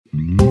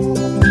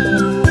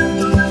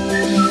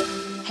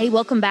Hey,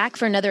 welcome back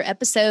for another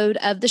episode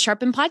of the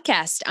Sharpen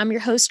Podcast. I'm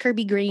your host,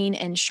 Kirby Green,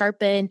 and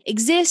Sharpen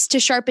exists to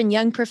sharpen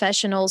young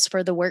professionals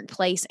for the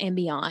workplace and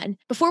beyond.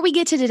 Before we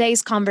get to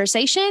today's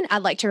conversation,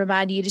 I'd like to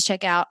remind you to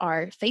check out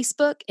our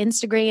Facebook,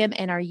 Instagram,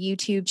 and our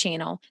YouTube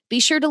channel. Be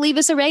sure to leave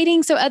us a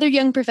rating so other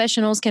young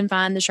professionals can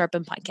find the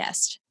Sharpen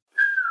Podcast.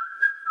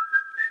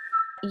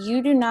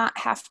 You do not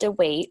have to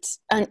wait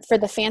for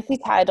the fancy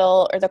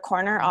title or the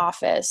corner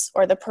office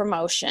or the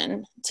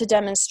promotion to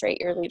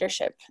demonstrate your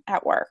leadership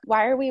at work.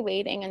 Why are we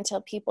waiting until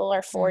people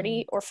are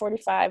 40 or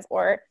 45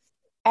 or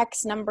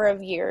X number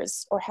of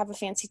years or have a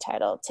fancy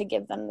title to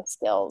give them the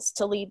skills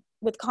to lead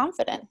with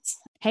confidence?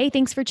 Hey,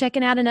 thanks for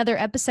checking out another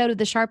episode of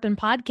the Sharpen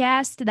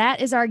Podcast. That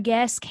is our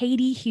guest,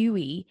 Katie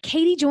Huey.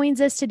 Katie joins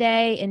us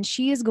today, and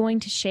she is going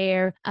to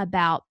share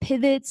about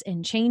pivots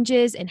and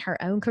changes in her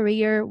own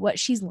career, what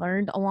she's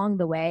learned along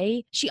the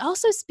way. She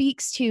also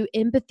speaks to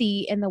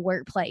empathy in the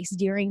workplace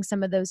during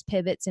some of those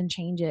pivots and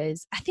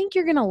changes. I think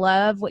you're going to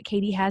love what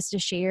Katie has to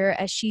share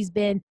as she's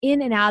been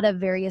in and out of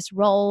various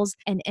roles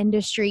and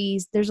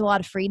industries. There's a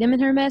lot of freedom in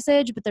her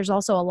message, but there's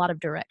also a lot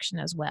of direction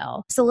as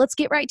well. So let's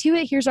get right to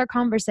it. Here's our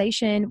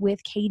conversation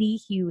with Katie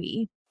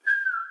Huey.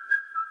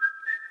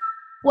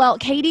 Well,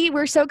 Katie,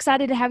 we're so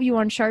excited to have you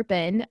on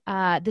Sharpen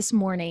this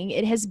morning.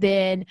 It has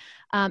been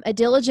a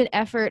diligent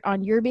effort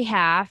on your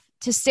behalf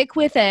to stick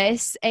with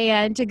us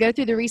and to go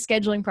through the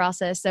rescheduling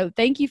process. So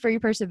thank you for your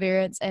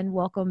perseverance and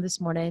welcome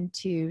this morning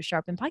to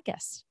Sharpen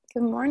Podcast.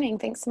 Good morning.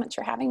 Thanks so much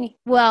for having me.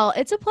 Well,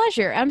 it's a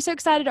pleasure. I'm so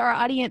excited our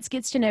audience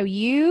gets to know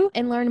you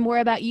and learn more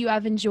about you.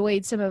 I've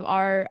enjoyed some of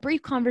our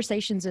brief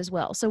conversations as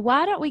well. So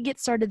why don't we get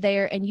started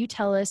there and you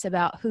tell us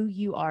about who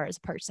you are as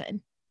a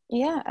person?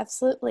 Yeah,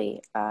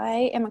 absolutely.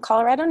 I am a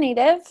Colorado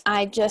native.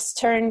 I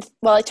turned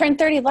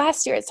 30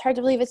 last year. It's hard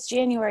to believe it's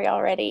January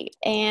already.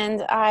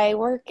 And I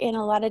work in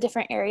a lot of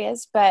different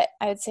areas, but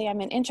I would say I'm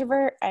an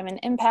introvert, I'm an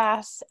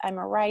empath, I'm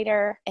a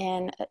writer,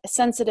 and a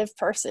sensitive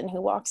person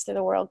who walks through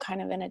the world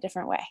kind of in a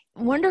different way.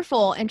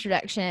 Wonderful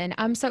introduction.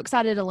 I'm so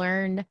excited to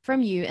learn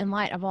from you in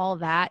light of all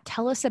of that.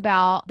 Tell us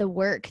about the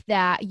work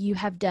that you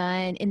have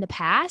done in the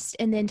past,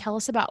 and then tell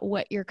us about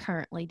what you're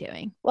currently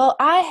doing. Well,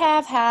 I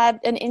have had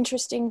an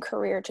interesting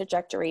career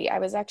trajectory. I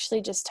was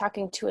actually just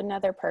talking to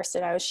another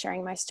person. I was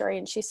sharing my story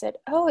and she said,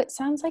 "Oh, it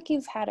sounds like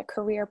you've had a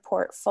career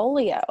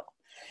portfolio."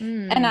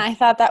 And I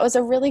thought that was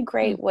a really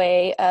great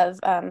way of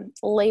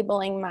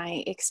labeling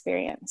my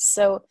experience.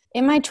 So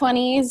in my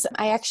 20s,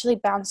 I actually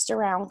bounced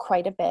around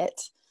quite a bit.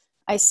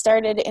 I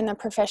started in the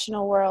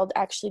professional world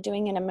actually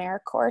doing an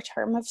AmeriCorps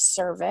term of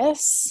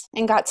service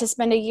and got to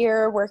spend a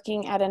year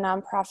working at a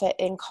nonprofit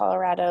in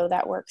Colorado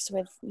that works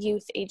with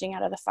youth aging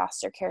out of the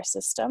foster care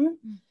system.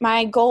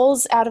 My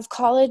goals out of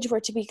college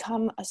were to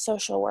become a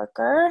social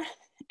worker.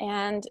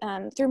 And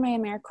through my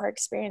AmeriCorps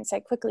experience,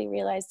 I quickly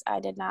realized I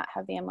did not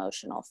have the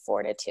emotional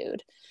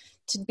fortitude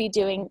to be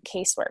doing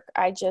casework.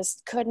 I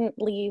just couldn't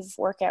leave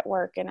work at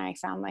work, and I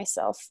found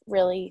myself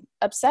really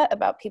upset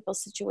about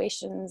people's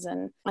situations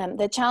and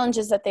the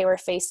challenges that they were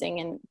facing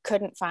and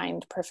couldn't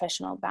find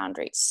professional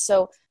boundaries.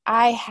 So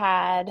I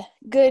had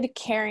good,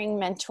 caring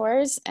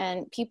mentors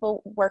and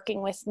people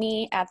working with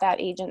me at that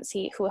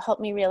agency who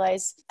helped me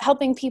realize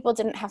helping people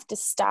didn't have to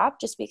stop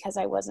just because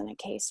I wasn't a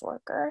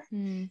caseworker.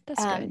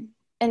 That's good.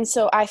 And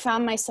so I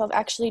found myself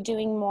actually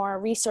doing more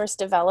resource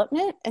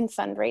development and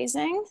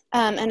fundraising.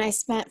 And I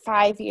spent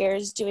 5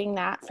 years doing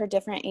that for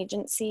different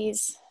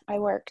agencies. I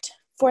worked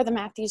for the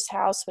Matthews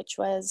House, which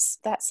was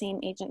that same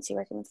agency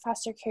working with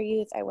foster care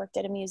youth. I worked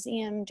at a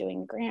museum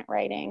doing grant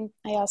writing.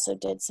 I also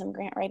did some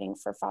grant writing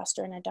for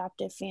foster and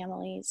adoptive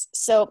families.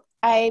 So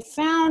I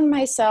found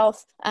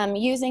myself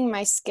using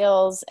my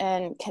skills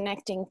and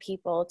connecting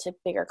people to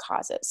bigger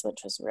causes,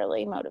 which was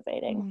really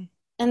motivating.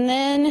 And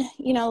then,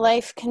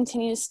 life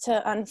continues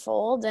to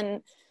unfold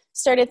and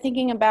started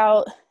thinking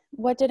about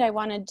what did I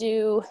want to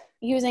do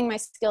using my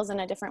skills in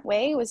a different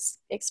way. Was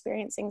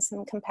experiencing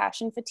some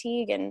compassion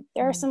fatigue. And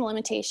there are some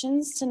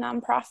limitations to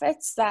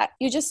nonprofits that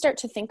you just start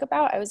to think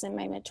about. I was in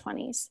my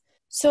mid-20s.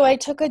 So I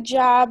took a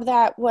job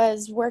that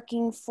was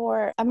working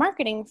for a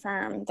marketing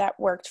firm that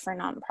worked for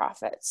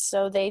nonprofits.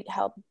 So they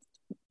help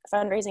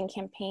fundraising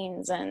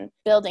campaigns and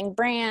building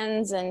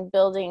brands and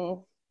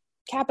building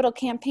capital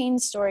campaign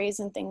stories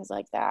and things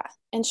like that.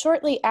 And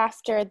shortly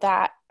after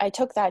that, I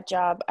took that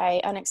job,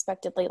 I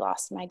unexpectedly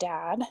lost my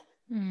dad,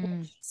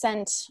 which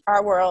sent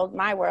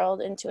my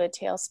world into a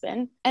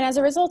tailspin. And as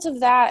a result of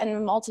that and a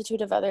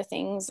multitude of other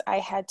things, I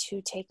had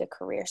to take a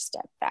career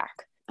step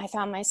back. I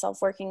found myself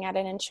working at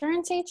an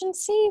insurance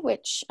agency,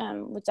 which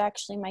was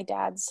actually my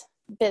dad's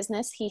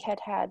business. He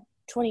had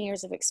 20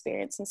 years of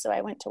experience. And so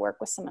I went to work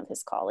with some of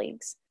his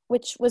colleagues,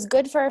 which was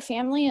good for our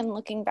family, and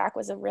looking back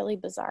was a really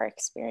bizarre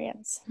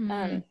experience.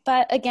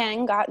 But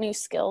again, got new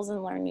skills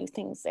and learned new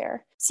things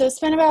there. So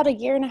spent about 1.5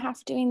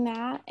 years doing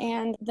that.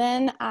 And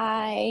then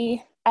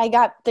I I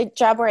got the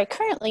job where I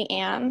currently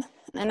am,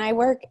 and I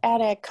work at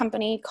a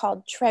company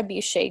called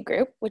Trebuchet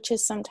Group, which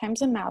is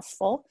sometimes a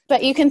mouthful,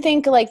 but you can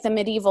think like the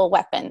medieval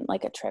weapon,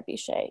 like a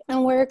trebuchet.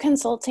 And we're a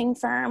consulting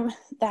firm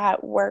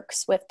that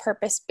works with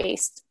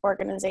purpose-based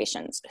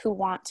organizations who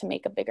want to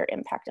make a bigger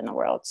impact in the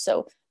world.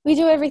 So we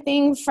do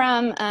everything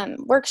from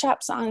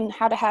workshops on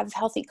how to have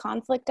healthy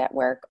conflict at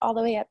work, all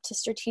the way up to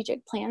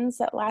strategic plans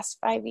that last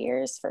 5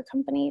 years for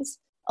companies.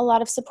 A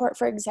lot of support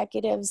for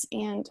executives,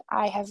 and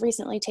I have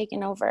recently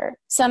taken over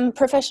some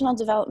professional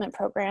development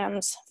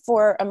programs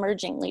for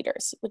emerging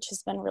leaders, which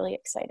has been really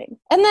exciting.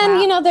 And then,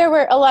 Wow. there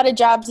were a lot of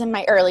jobs in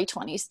my early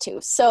 20s too.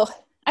 So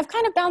I've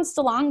kind of bounced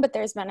along, but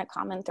there's been a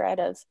common thread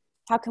of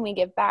how can we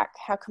give back?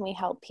 How can we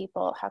help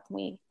people? How can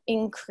we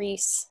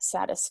increase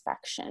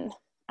satisfaction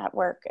at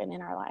work and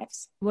in our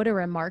lives? What a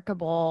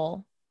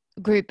remarkable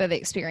group of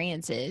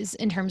experiences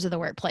in terms of the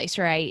workplace,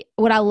 right?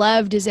 What I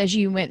loved is as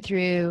you went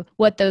through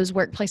what those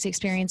workplace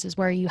experiences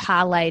were, you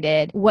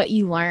highlighted what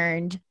you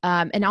learned,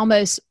 and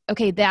almost,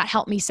 okay, that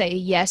helped me say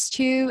yes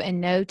to and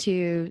no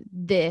to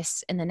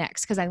this and the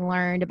next, because I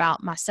learned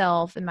about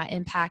myself and my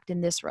impact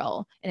in this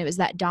role. And it was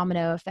that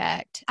domino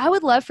effect. I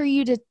would love for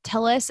you to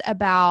tell us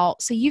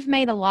about, so you've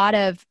made a lot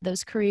of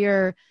those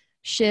career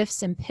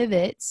shifts and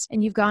pivots,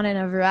 and you've gone in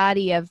a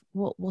variety of,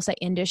 we'll say,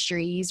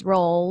 industries,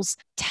 roles.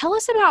 Tell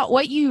us about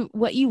what you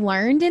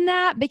learned in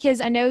that,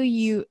 because I know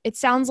it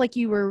sounds like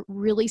you were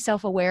really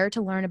self-aware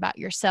to learn about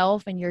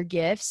yourself and your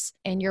gifts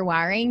and your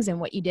wirings and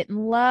what you didn't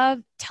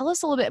love. Tell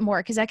us a little bit more,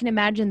 because I can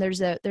imagine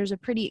there's a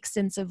pretty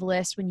extensive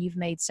list when you've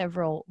made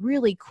several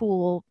really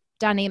cool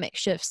dynamic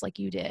shifts like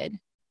you did.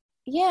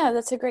 Yeah,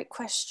 that's a great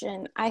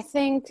question. I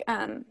think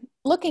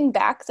looking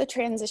back, the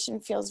transition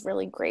feels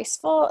really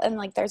graceful and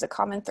like there's a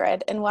common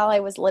thread. And while I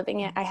was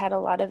living it, I had a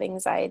lot of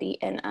anxiety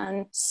and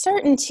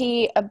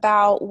uncertainty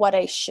about what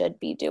I should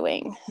be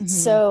doing. Mm-hmm.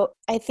 So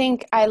I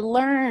think I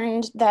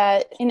learned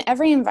that in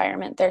every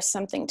environment, there's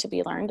something to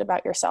be learned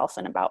about yourself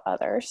and about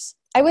others.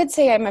 I would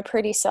say I'm a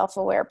pretty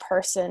self-aware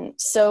person.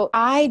 So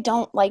I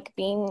don't like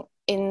being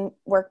in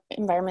work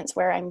environments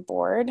where I'm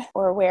bored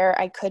or where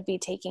I could be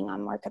taking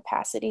on more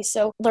capacity.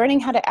 So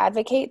learning how to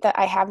advocate that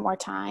I have more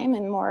time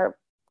and more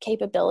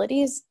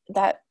capabilities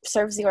that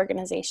serves the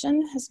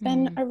organization has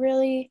been a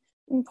really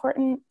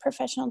important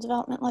professional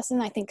development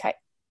lesson. I think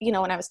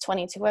when I was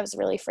 22, I was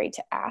really afraid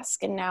to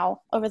ask. And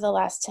now over the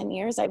last 10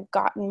 years, I've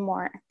gotten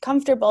more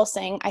comfortable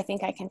saying, I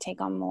think I can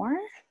take on more.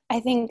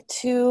 I think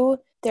too,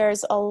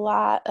 there's a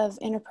lot of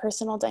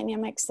interpersonal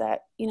dynamics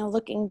that,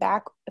 looking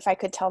back, if I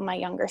could tell my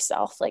younger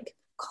self, like,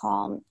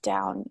 calm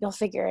down, you'll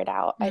figure it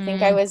out. I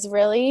think I was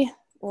really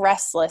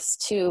restless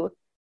to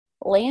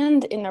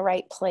land in the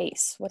right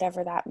place,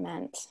 whatever that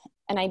meant.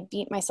 And I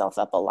beat myself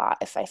up a lot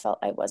if I felt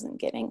I wasn't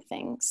getting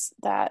things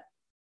that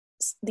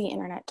the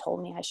internet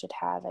told me I should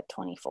have at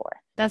 24.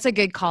 That's a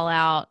good call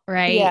out,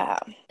 right? Yeah.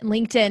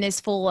 LinkedIn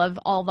is full of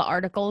all the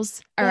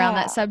articles around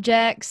that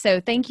subject. So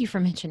thank you for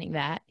mentioning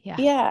that. Yeah.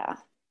 Yeah.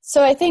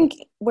 So I think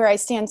where I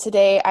stand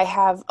today, I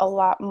have a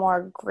lot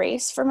more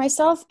grace for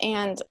myself.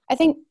 And I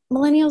think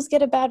millennials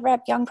get a bad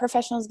rep, young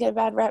professionals get a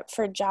bad rep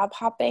for job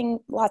hopping.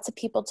 Lots of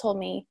people told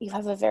me, you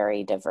have a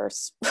very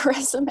diverse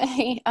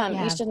resume.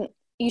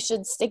 You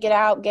should stick it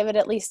out, give it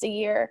at least a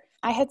year.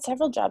 I had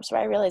several jobs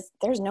where I realized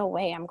there's no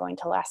way I'm going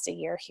to last a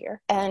year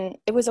here. And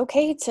it was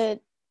okay to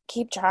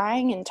keep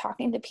trying and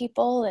talking to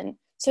people. And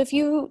so if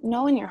you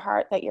know in your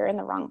heart that you're in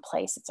the wrong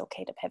place, it's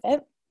okay to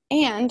pivot.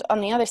 And on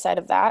the other side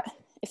of that,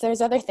 if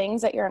there's other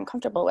things that you're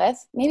uncomfortable with,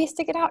 maybe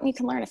stick it out and you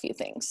can learn a few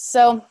things.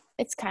 So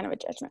it's kind of a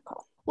judgment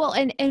call. Well,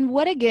 and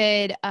what a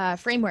good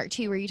framework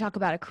too, where you talk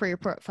about a career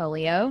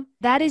portfolio.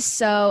 That is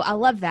so, I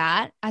love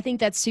that. I think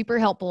that's super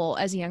helpful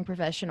as young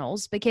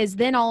professionals, because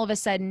then all of a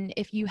sudden,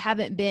 if you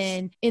haven't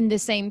been in the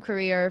same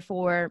career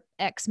for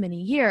X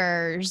many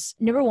years,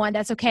 number one,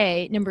 that's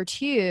okay. Number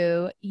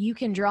two, you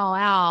can draw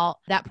out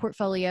that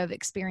portfolio of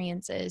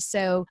experiences.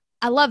 So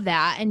I love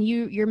that. And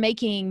you're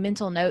making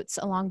mental notes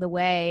along the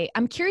way.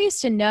 I'm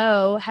curious to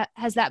know,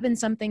 has that been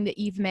something that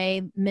you've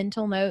made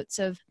mental notes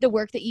of the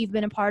work that you've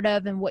been a part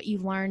of and what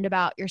you've learned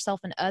about yourself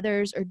and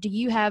others? Or do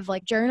you have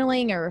like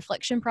journaling or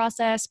reflection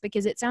process?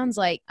 Because it sounds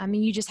like,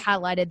 you just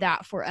highlighted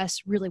that for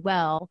us really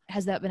well.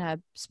 Has that been a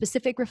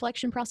specific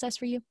reflection process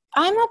for you?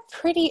 I'm a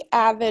pretty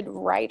avid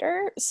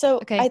writer. So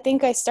Okay. I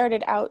think I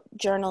started out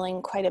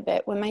journaling quite a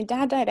bit. When my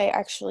dad died, I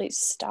actually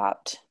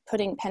stopped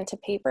putting pen to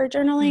paper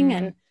journaling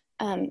and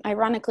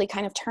ironically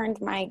kind of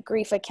turned my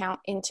grief account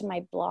into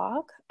my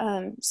blog.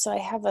 So I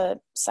have a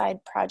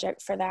side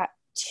project for that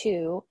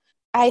too.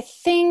 I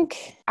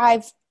think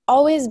I've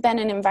always been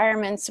in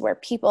environments where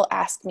people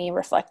ask me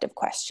reflective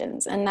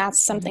questions, and that's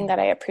something that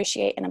I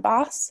appreciate in a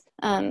boss,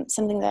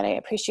 something that I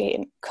appreciate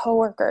in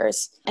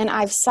coworkers. And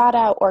I've sought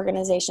out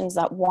organizations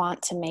that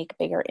want to make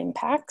bigger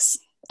impacts.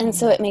 And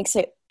so it makes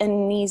it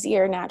an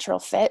easier natural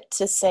fit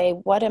to say,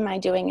 what am I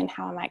doing and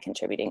how am I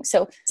contributing?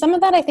 So some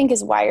of that I think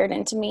is wired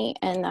into me,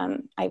 and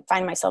I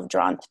find myself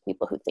drawn to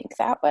people who think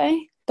that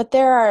way. But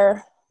there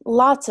are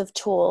lots of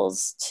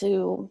tools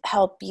to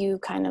help you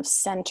kind of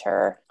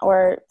center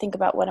or think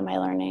about, what am I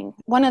learning?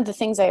 One of the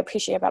things I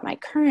appreciate about my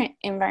current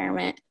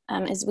environment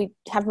is we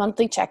have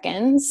monthly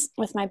check-ins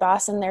with my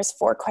boss, and there's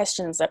 4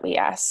 questions that we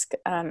ask.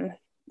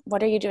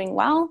 What are you doing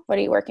well? What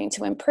are you working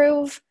to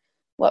improve?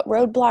 What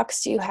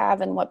roadblocks do you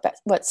have? And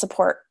what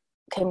support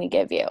can we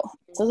give you?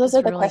 So those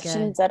are the really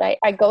questions that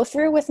I go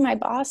through with my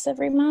boss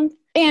every month.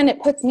 And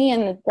it puts me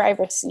in the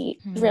driver's seat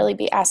to really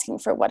be asking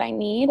for what I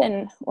need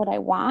and what I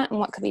want and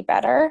what could be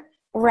better,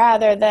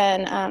 rather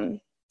than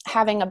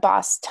having a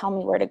boss tell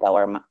me where to go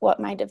or what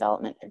my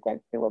development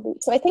trajectory will be.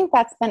 So I think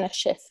that's been a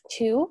shift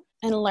too.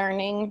 And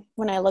learning,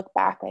 when I look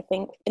back, I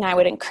think, and I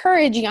would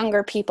encourage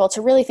younger people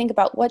to really think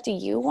about, what do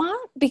you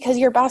want? Because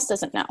your boss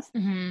doesn't know.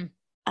 Mm-hmm.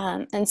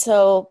 And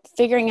so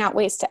figuring out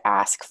ways to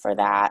ask for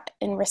that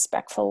in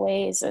respectful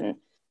ways and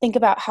think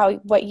about how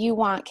what you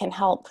want can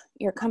help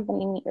your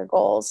company meet your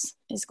goals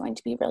is going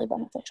to be really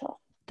beneficial.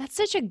 That's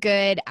such a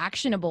good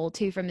actionable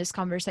too from this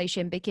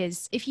conversation,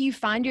 because if you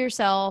find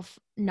yourself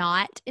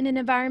not in an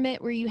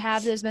environment where you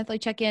have those monthly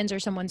check-ins or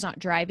someone's not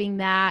driving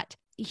that,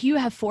 you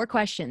have 4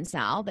 questions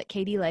now that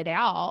Katie laid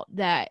out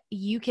that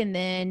you can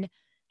then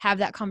have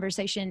that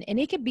conversation. And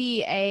it could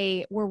be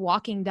we're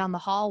walking down the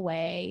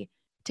hallway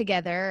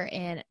together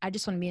and I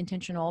just want to be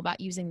intentional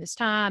about using this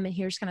time. And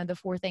here's kind of the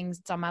 4 things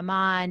that's on my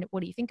mind. What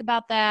do you think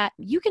about that?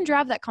 You can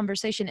drive that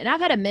conversation. And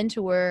I've had a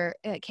mentor,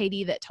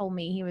 Katie, that told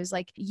me, he was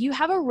like, you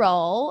have a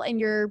role in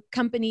your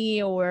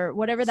company or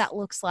whatever that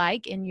looks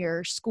like, in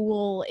your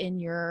school, in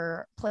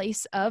your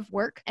place of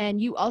work. And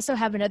you also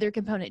have another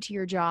component to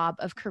your job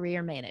of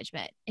career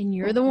management. And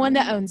you're the one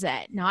that owns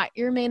it, not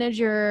your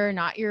manager,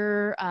 not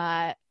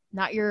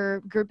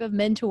your group of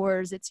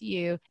mentors, it's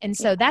you. And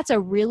so that's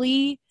a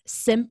really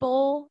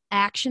simple,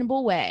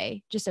 actionable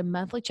way, just a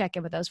monthly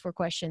check-in with those 4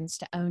 questions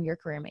to own your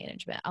career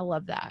management. I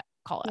love that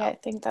call out. Yeah, I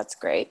think that's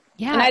great.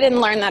 Yeah. And I didn't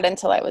learn that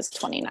until I was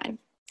 29.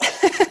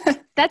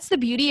 That's the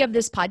beauty of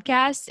this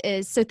podcast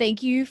is, so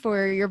thank you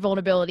for your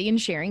vulnerability and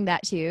sharing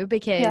that too,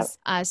 because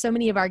so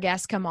many of our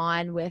guests come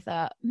on with,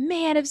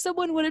 man, if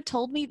someone would have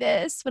told me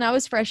this when I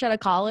was fresh out of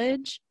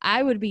college,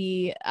 I would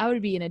be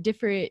in a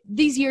different,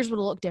 these years would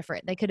look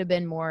different. They could have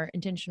been more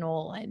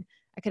intentional and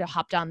I could have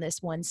hopped on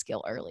this one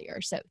skill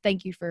earlier. So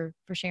thank you for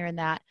sharing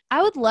that.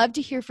 I would love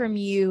to hear from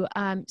you.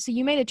 So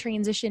you made a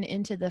transition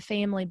into the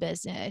family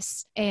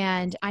business,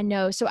 and I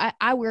know, so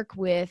I work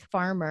with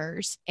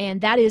farmers,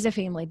 and that is a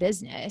family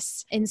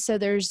business. And so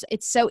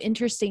it's so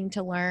interesting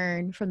to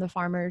learn from the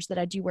farmers that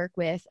I do work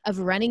with of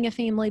running a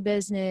family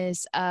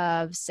business,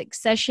 of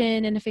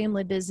succession in a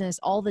family business,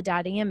 all the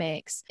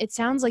dynamics. It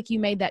sounds like you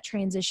made that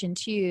transition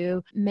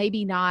too.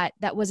 Maybe not,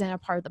 that wasn't a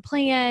part of the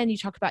plan. You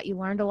talked about you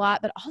learned a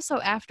lot, but also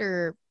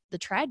after the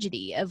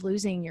tragedy of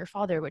losing your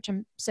father, which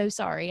I'm so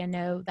sorry. I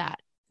know that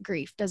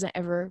grief doesn't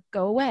ever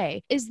go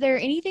away. Is there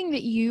anything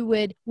that you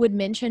would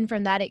mention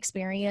from that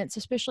experience,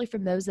 especially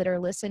from those that are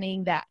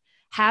listening that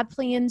have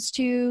plans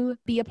to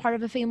be a part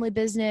of a family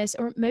business,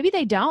 or maybe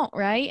they don't,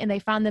 right? And they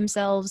find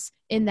themselves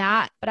in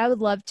that, but I would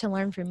love to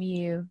learn from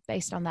you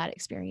based on that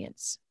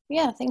experience.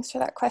 Yeah, thanks for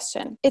that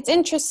question. It's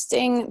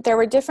interesting. There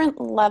were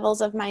different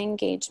levels of my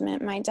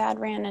engagement. My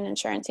dad ran an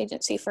insurance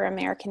agency for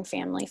American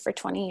Family for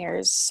 20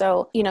 years.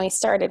 So, he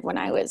started when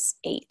I was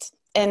 8.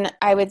 And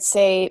I would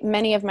say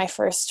many of my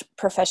first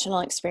professional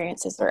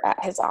experiences were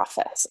at his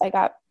office. I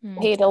got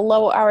paid a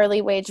low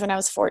hourly wage when I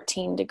was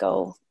 14 to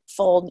go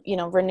fold,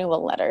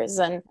 renewal letters.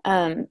 And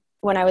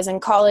when I was in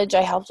college,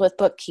 I helped with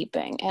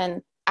bookkeeping.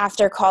 And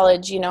after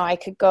college, I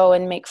could go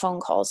and make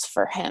phone calls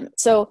for him.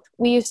 So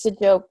we used to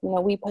joke,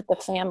 we put the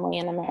family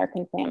in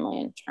American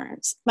Family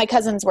Insurance. My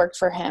cousins worked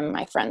for him.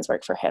 My friends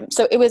worked for him.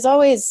 So it was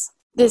always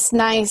this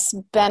nice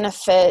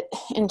benefit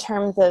in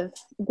terms of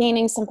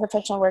gaining some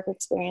professional work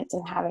experience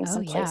and having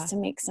some place to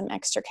make some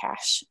extra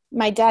cash.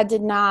 My dad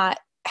did not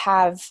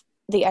have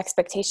the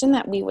expectation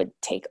that we would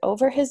take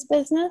over his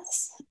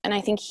business. And I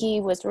think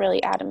he was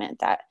really adamant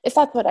that if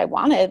that's what I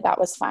wanted, that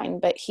was fine.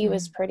 But he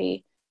was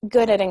pretty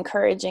good at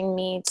encouraging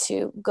me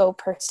to go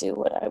pursue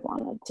what I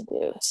wanted to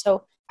do.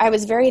 So I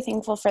was very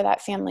thankful for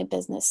that family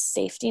business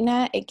safety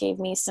net. It gave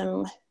me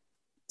some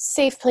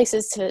safe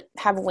places to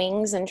have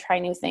wings and try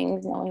new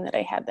things, knowing that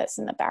I had this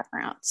in the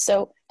background.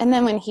 So, and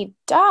then when he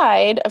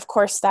died, of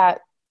course,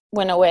 that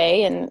went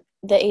away and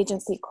the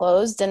agency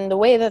closed. And the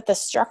way that the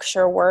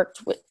structure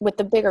worked with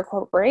the bigger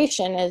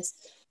corporation is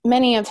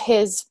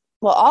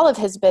all of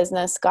his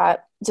business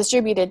got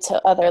distributed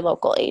to other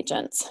local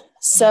agents.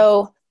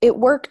 So it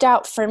worked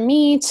out for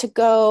me to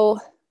go,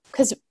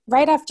 because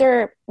right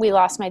after we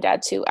lost my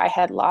dad too, I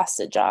had lost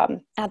a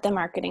job at the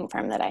marketing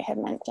firm that I had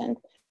mentioned.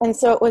 And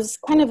so it was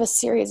kind of a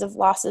series of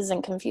losses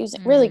and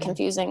really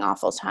confusing,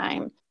 awful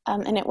time.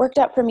 And it worked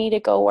out for me to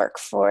go work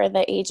for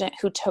the agent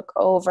who took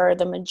over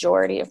the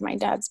majority of my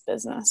dad's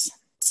business.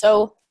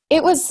 So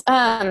it was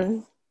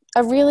a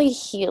really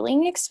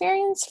healing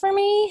experience for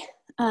me.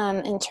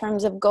 In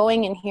terms of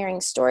going and hearing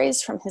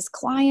stories from his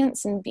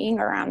clients and being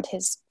around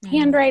his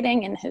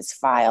handwriting and his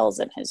files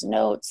and his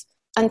notes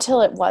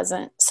until it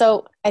wasn't.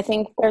 So I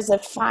think there's a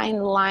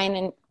fine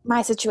line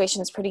my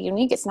situation is pretty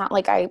unique. It's not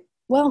like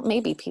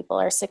maybe people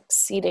are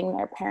succeeding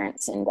their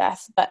parents in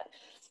death, but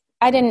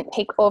I didn't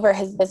take over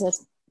his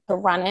business to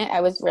run it.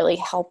 I was really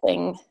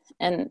helping,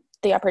 and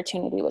the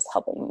opportunity was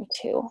helping me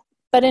too.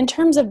 But in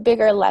terms of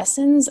bigger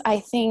lessons, I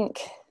think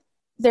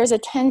there's a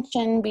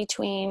tension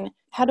between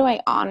how do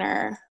I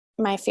honor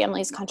my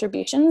family's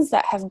contributions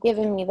that have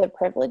given me the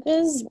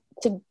privileges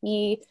to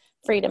be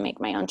free to make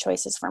my own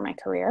choices for my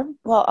career,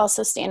 while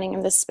also standing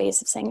in this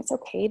space of saying it's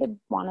okay to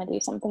want to do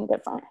something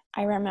different.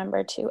 I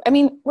remember too,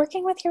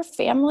 working with your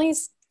family,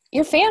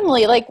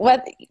 like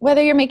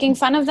whether you're making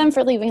fun of them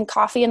for leaving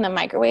coffee in the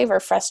microwave or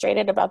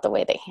frustrated about the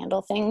way they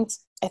handle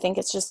things, I think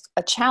it's just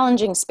a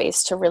challenging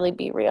space to really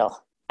be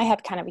real. I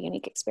had kind of a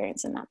unique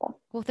experience in that one.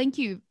 Well, thank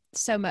you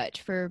so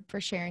much for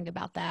sharing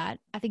about that.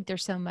 I think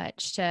there's so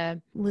much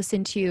to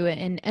listen to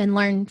and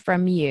learn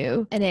from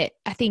you. And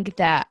I think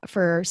that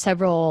for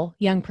several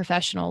young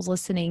professionals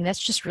listening, that's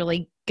just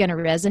really going to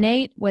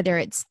resonate, whether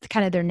it's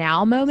kind of their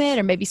now moment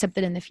or maybe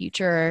something in the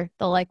future.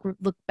 They'll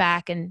look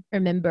back and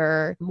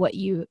remember what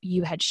you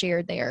had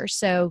shared there.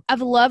 So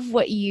I've loved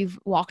what you've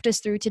walked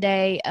us through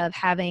today of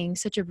having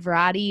such a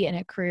variety in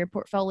a career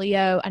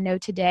portfolio. I know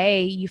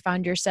today you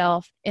found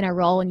yourself in a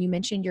role, and you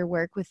mentioned your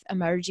work with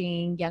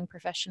emerging young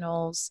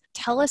professionals.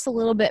 Tell us a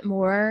little bit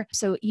more.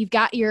 So you've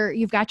got your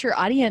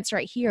audience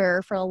right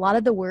here for a lot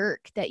of the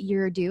work that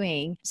you're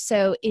doing.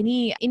 So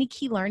any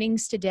key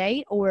learnings to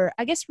date, or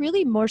I guess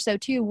really more so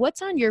too,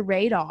 what's on your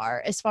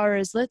radar as far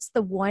as what's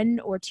the one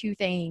or two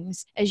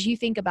things as you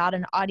think about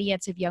an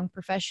audience of young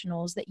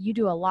professionals that you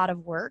do a lot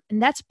of work?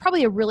 And that's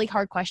probably a really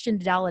hard question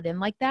to dial it in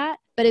like that.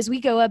 But as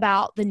we go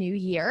about the new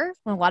year,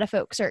 when a lot of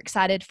folks are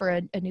excited for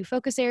a new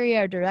focus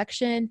area or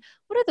direction,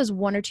 what are those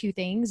one or two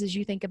things as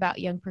you think about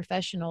young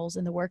professionals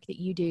and the work that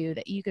you do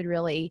that you could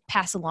really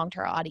pass along to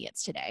our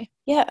audience today?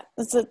 Yeah,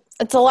 it's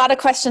a lot of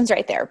questions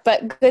right there,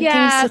 but good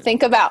things to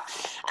think about.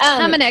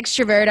 I'm an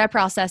extrovert. I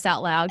process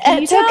out loud.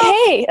 It's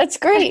okay. That's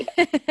great.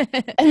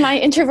 And my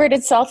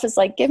introverted self is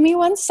like, give me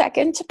 1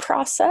 second to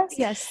process.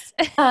 Yes.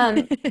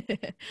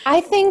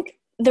 I think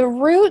the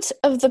root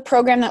of the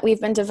program that we've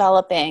been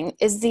developing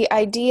is the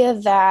idea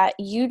that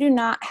you do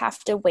not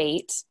have to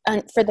wait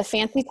for the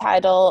fancy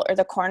title or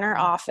the corner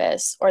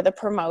office or the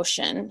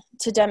promotion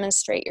to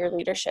demonstrate your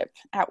leadership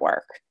at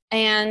work.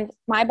 And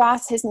my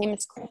boss, his name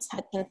is Chris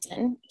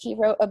Hutchinson. He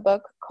wrote a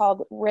book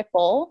called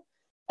Ripple,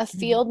 a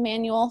field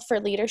manual for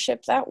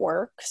leadership that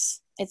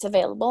works. It's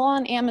available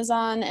on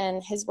Amazon,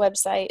 and his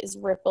website is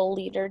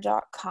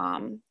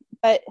rippleleader.com.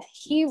 But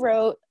he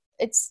wrote,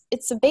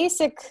 it's a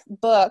basic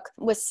book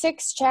with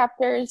 6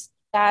 chapters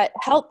that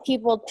help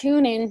people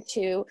tune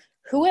into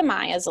who am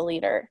I as a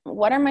leader?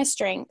 What are my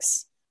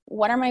strengths?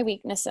 What are my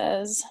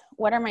weaknesses?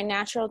 What are my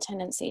natural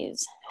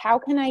tendencies? How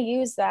can I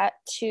use that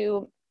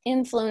to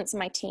influence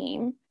my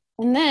team?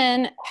 And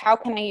then how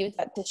can I use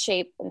that to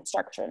shape and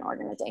structure an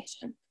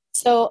organization?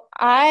 So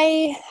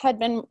I had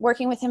been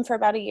working with him for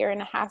about 1.5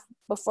 years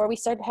before we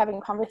started having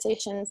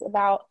conversations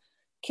about,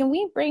 can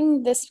we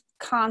bring this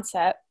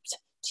concept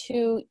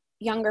to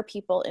younger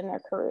people in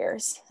their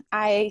careers?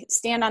 I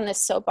stand on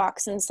this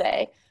soapbox and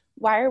say,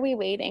 why are we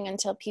waiting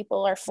until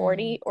people are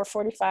 40 or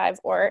 45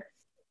 or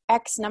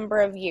X number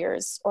of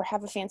years or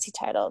have a fancy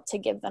title to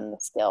give them the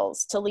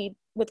skills to lead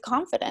with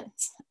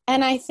confidence?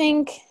 And I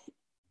think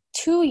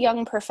to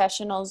young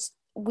professionals,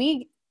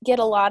 we get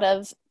a lot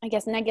of, I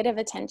guess, negative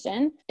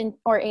attention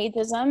or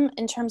ageism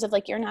in terms of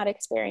like, you're not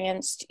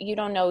experienced, you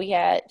don't know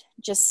yet,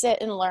 just sit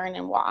and learn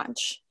and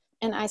watch.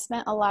 And I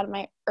spent a lot of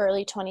my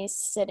early 20s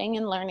sitting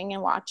and learning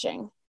and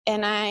watching.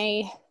 And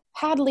I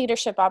had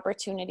leadership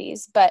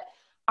opportunities, but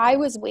I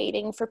was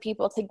waiting for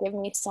people to give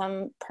me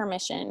some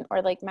permission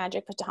or like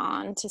magic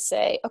baton to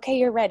say, okay,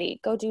 you're ready,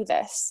 go do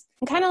this.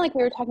 And kind of like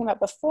we were talking about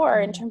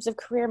before in terms of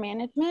career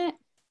management,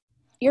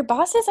 your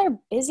bosses are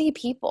busy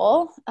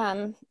people.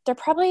 They're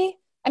probably,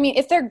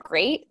 if they're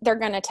great, they're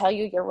going to tell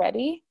you you're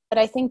ready. But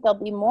I think they'll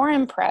be more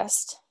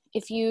impressed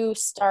if you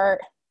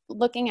start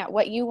looking at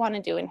what you want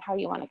to do and how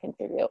you want to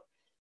contribute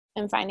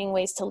and finding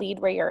ways to lead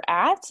where you're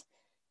at.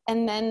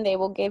 And then they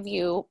will give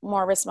you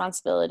more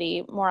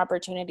responsibility, more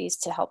opportunities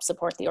to help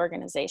support the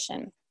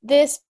organization.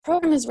 This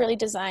program is really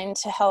designed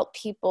to help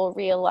people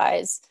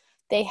realize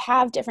they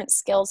have different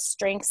skills,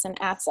 strengths,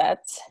 and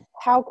assets.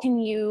 How can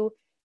you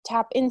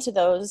tap into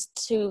those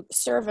to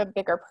serve a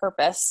bigger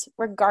purpose,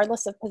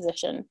 regardless of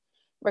position,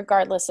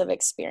 regardless of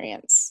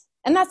experience?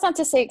 And that's not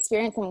to say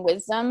experience and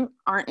wisdom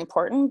aren't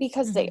important,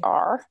 because they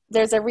are.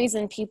 There's a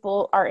reason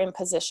people are in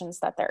positions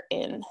that they're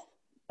in.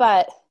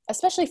 But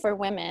especially for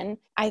women,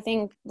 I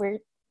think we're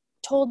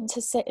told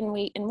to sit and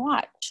wait and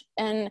watch.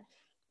 And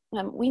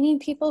we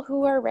need people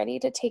who are ready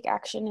to take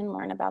action and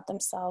learn about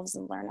themselves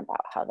and learn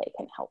about how they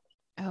can help.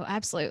 Oh,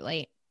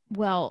 absolutely.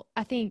 Well,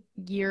 I think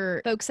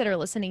your folks that are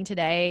listening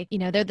today,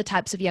 they're the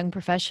types of young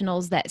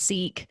professionals that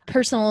seek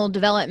personal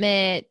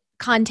development,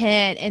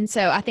 content. And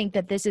so I think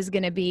that this is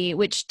going to be,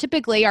 which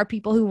typically are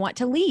people who want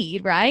to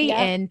lead, right?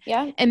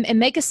 Yeah. And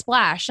make a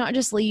splash, not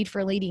just lead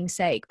for leading's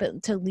sake,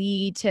 but to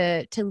lead,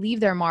 to leave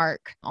their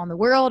mark on the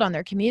world, on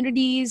their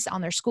communities,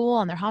 on their school,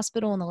 on their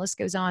hospital, and the list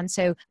goes on.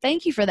 So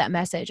thank you for that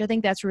message. I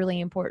think that's really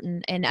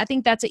important. And I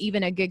think that's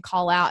even a good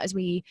call out as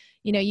we,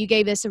 you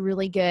gave us a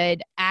really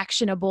good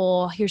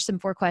actionable, here's some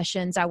 4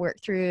 questions I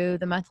worked through,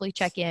 the monthly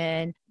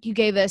check-in. You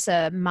gave us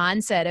a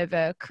mindset of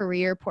a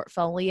career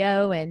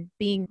portfolio and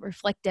being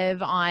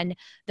reflective on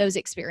those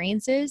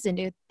experiences and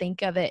to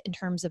think of it in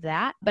terms of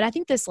that. But I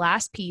think this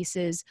last piece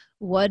is,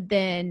 what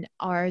then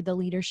are the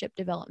leadership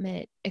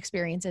development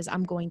experiences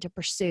I'm going to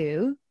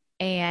pursue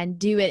and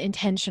do it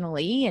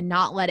intentionally and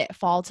not let it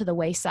fall to the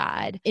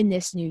wayside in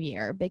this new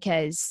year?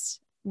 Because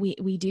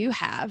we do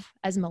have,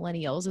 as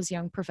millennials, as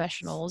young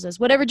professionals, as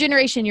whatever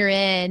generation you're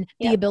in,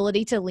 the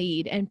ability to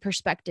lead and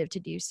perspective to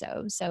do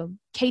so. So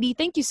Katie,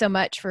 thank you so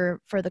much for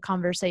the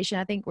conversation.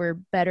 I think we're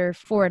better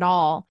for it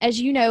all.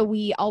 As you know,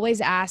 we always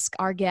ask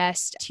our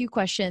guests 2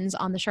 questions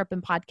on the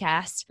Sharpen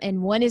podcast,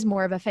 and one is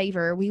more of a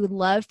favor. We would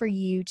love for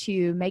you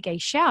to make a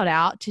shout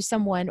out to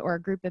someone or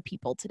a group of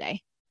people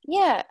today.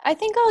 Yeah, I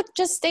think I'll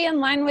just stay in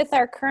line with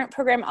our current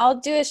program. I'll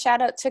do a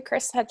shout out to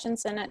Chris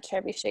Hutchinson at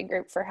Trebuchet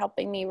Group for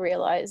helping me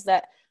realize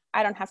that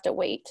I don't have to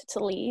wait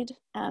to lead,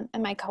 and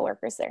my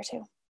coworkers there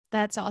too.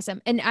 That's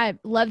awesome. And I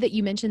love that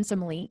you mentioned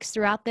some links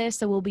throughout this,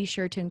 so we'll be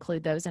sure to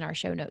include those in our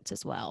show notes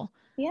as well.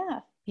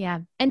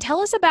 Yeah. And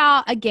tell us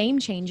about a game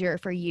changer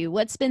for you.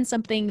 What's been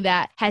something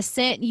that has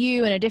sent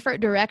you in a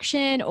different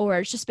direction, or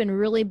it's just been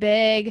really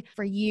big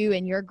for you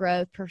and your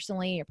growth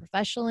personally or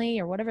professionally,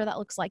 or whatever that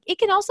looks like? It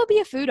can also be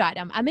a food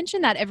item. I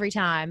mention that every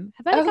time.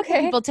 I've had a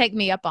couple people take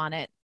me up on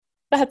it.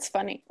 That's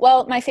funny.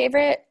 Well, my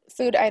favorite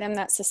food item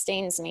that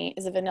sustains me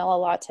is a vanilla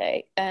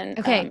latte. And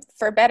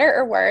for better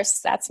or worse,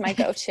 that's my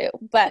go-to.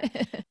 But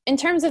in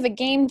terms of a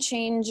game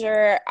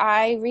changer,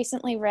 I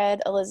recently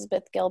read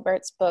Elizabeth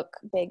Gilbert's book,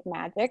 Big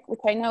Magic,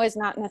 which I know is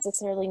not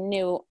necessarily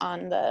new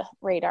on the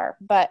radar,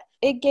 but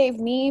it gave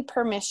me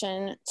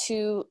permission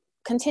to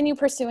continue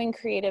pursuing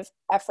creative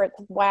efforts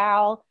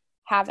while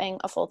having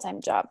a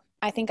full-time job.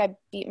 I think I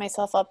beat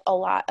myself up a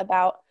lot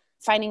about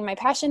finding my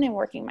passion and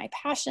working my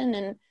passion.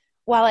 And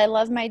while I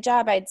love my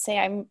job, I'd say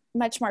I'm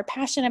much more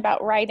passionate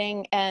about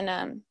writing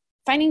and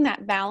finding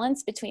that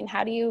balance between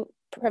how do you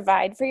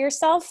provide for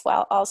yourself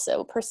while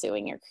also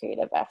pursuing your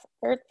creative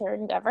efforts or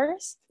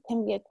endeavors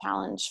can be a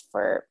challenge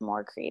for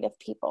more creative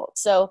people.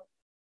 So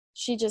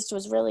she just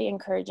was really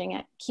encouraging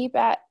it. Keep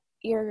at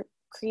your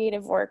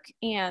creative work,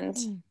 and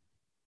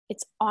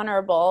it's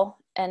honorable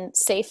and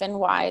safe and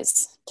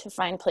wise to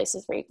find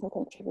places where you can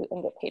contribute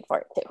and get paid for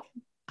it too.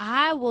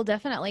 I will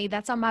definitely.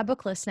 That's on my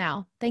book list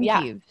now. Thank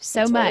you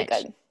so much.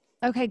 Really good.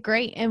 Okay,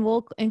 great. And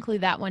we'll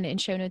include that one in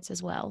show notes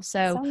as well.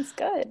 So sounds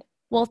good.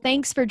 Well,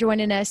 thanks for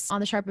joining us on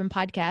the Sharpen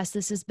podcast.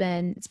 It's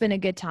been a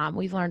good time.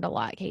 We've learned a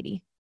lot,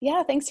 Katie.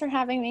 Yeah, thanks for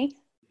having me.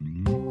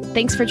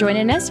 Thanks for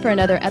joining us for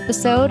another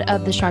episode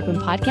of the Sharpen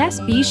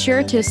podcast. Be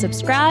sure to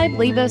subscribe,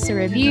 leave us a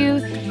review,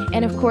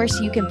 and of course,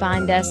 you can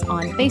find us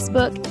on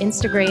Facebook,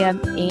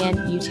 Instagram, and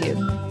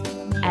YouTube.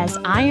 As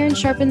iron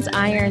sharpens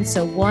iron,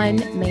 so one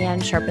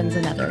man sharpens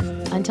another.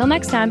 Until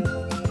next time.